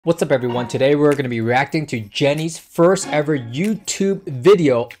What's up everyone? Today we're going to be reacting to Jennie's first ever YouTube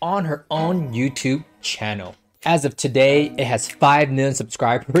video on her own YouTube channel. As of today, it has 5 million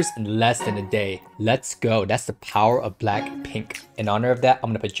subscribers in less than a day. Let's go. That's the power of BLACKPINK. In honor of that,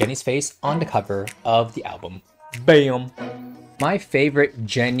 I'm going to put Jennie's face on the cover of the album. Bam! My favorite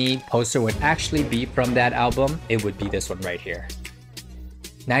Jennie poster would actually be from that album. It would be this one right here.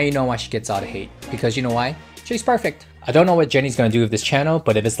 Now you know why she gets all the hate. Because you know why? She's perfect. I don't know what Jennie's gonna do with this channel,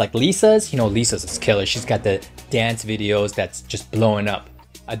 but if it's like Lisa's, you know Lisa's is killer. She's got the dance videos that's just blowing up.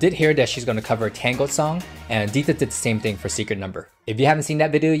 I did hear that she's gonna cover a Tangled song, and Dita did the same thing for Secret Number. If you haven't seen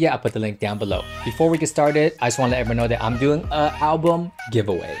that video yet, I'll put the link down below. Before we get started, I just wanna let everyone know that I'm doing an album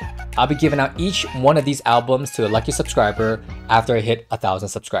giveaway. I'll be giving out each one of these albums to a lucky subscriber after I hit 1,000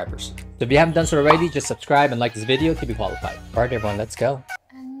 subscribers. So if you haven't done so already, just subscribe and like this video to be qualified. Alright everyone, let's go.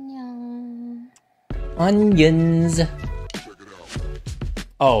 Onions.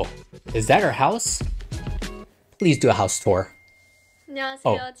 Oh, is that her house? Please do a house tour.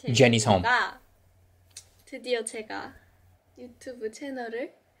 안녕하세요. Jennie's home. 드디어 제가 유튜브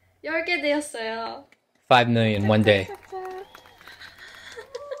채널을 열게 되었어요. 5 million one day.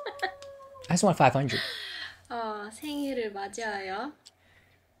 I just want 500. 생일을 맞이하여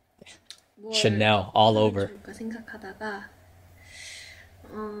Chanel all over. 생각하다가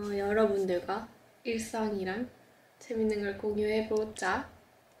여러분들과 일상이랑 재밌는 걸 공유해보자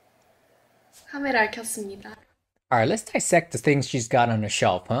카메라를 켰습니다. Alright, let's dissect the things she's got on her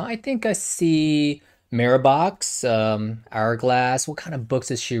shelf, huh? I think I see mirror box, hourglass. What kind of books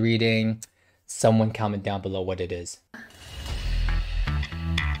is she reading? Someone comment down below what it is.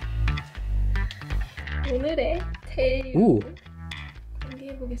 오늘의 데일리 Ooh,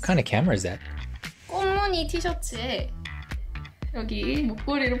 공개해보겠습니다. what kind of camera is that? 꽃무늬 티셔츠에 여기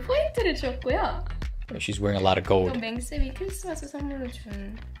목걸이로 포인트를 주었고요. She's wearing a lot of gold. 이건 맹쌤이 크리스마스 선물로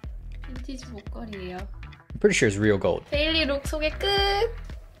준 빈티지 목걸이에요. I'm pretty sure it's real gold. 데일리 룩 소개 끝!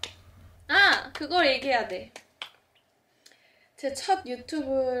 그걸 얘기해야 돼. 제 첫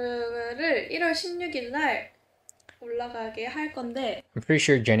유튜브를 1월 16일 날 올라가게 할 건데 I'm pretty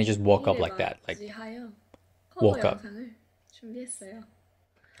sure Jennie just woke up like that. Like, woke up. 영상을 준비했어요.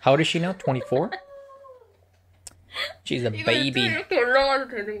 How old is she now? 24? She's a baby. 이렇게 올라가도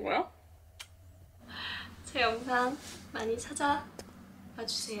되는 거야? 제 영상 많이 찾아봐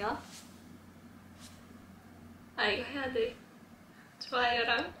주세요. 이거 해야 돼.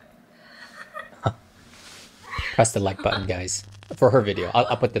 좋아요랑 Press the like button, guys. For her video.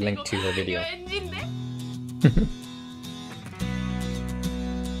 I'll put the link to her video.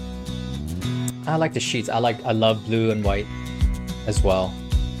 I like the sheets. I love blue and white as well.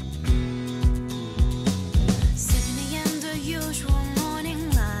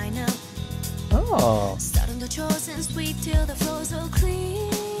 Oh.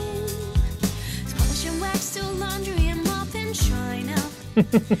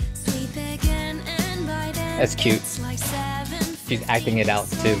 That's cute. She's acting it out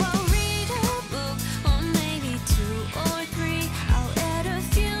too.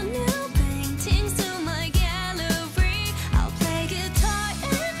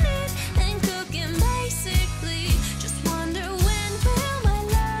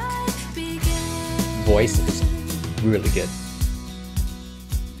 Voice is really good.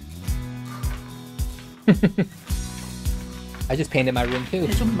 I just painted my room too. I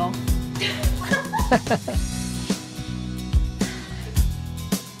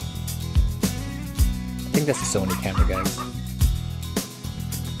think that's a Sony camera, guys.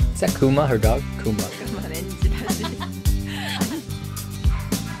 Is that Kuma, her dog? Kuma.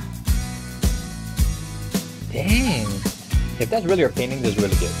 Dang. If that's really her painting, that's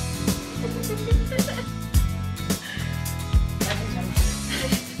really good.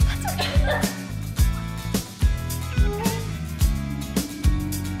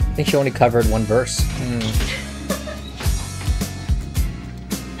 I think she only covered one verse.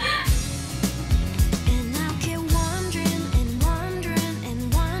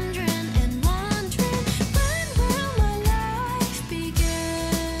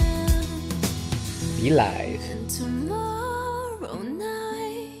 Be live.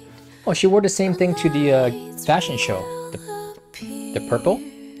 Oh, she wore the same thing to the fashion show. The purple?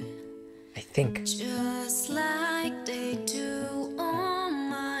 I think. Just like they do on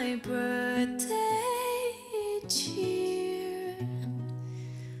my birthday cheer.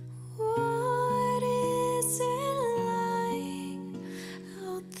 What is it like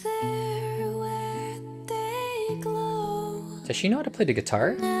out there where they glow? Does she know how to play the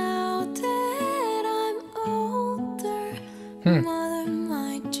guitar? Now that I'm older, mother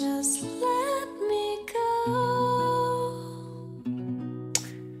might just let me go.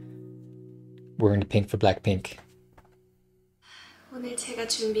 wearing the pink for BLACKPINK. 오늘 제가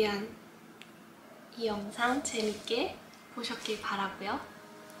준비한 이 영상 재밌게 보셨길 바라고요.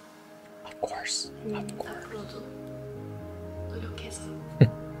 Of course. 앞으로도 노력해서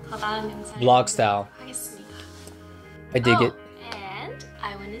더 나은 영상을 Vlog style. 하겠습니다. I dig it. And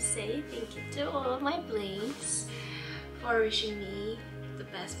I want to say thank you to all of my blinks for wishing me the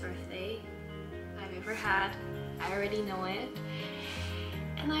best birthday I've ever had. I already know it.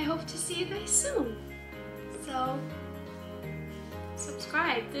 And I hope to see you guys soon. So,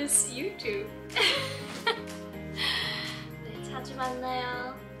 subscribe this YouTube. 네, 자주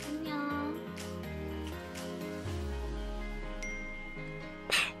만나요. 안녕.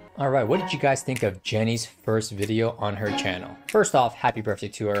 Alright, what did you guys think of Jennie's first video on her channel? First off, happy birthday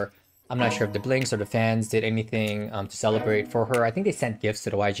to her. I'm not sure if the Blinks or the fans did anything to celebrate for her. I think they sent gifts to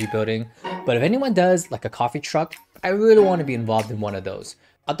the YG building. But if anyone does like a coffee truck, I really want to be involved in one of those.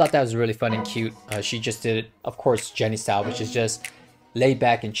 I thought that was really fun and cute. She just did it, of course, Jennie style, which is just lay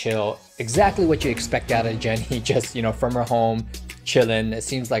back and chill. Exactly what you expect out of Jennie, just, you know, from her home, chilling. It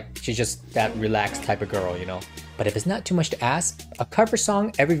seems like she's just that relaxed type of girl, you know. But if it's not too much to ask, a cover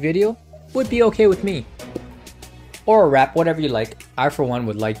song every video would be okay with me. Or a rap, whatever you like. I for one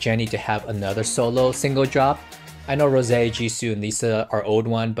would like Jennie to have another solo single drop. I know Rose, Jisoo, and Lisa are old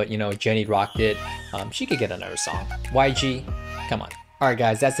one, but you know, Jennie rocked it. She could get another song. YG, come on. Alright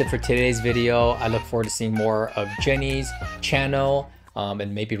guys, that's it for today's video. I look forward to seeing more of Jennie's channel.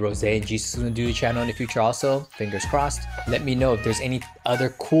 And maybe Rose and Jisoo do the channel in the future also. Fingers crossed. Let me know if there's any other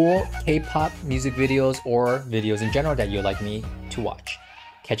cool K-pop music videos or videos in general that you'd like me to watch.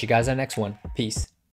 Catch you guys on the next one. Peace.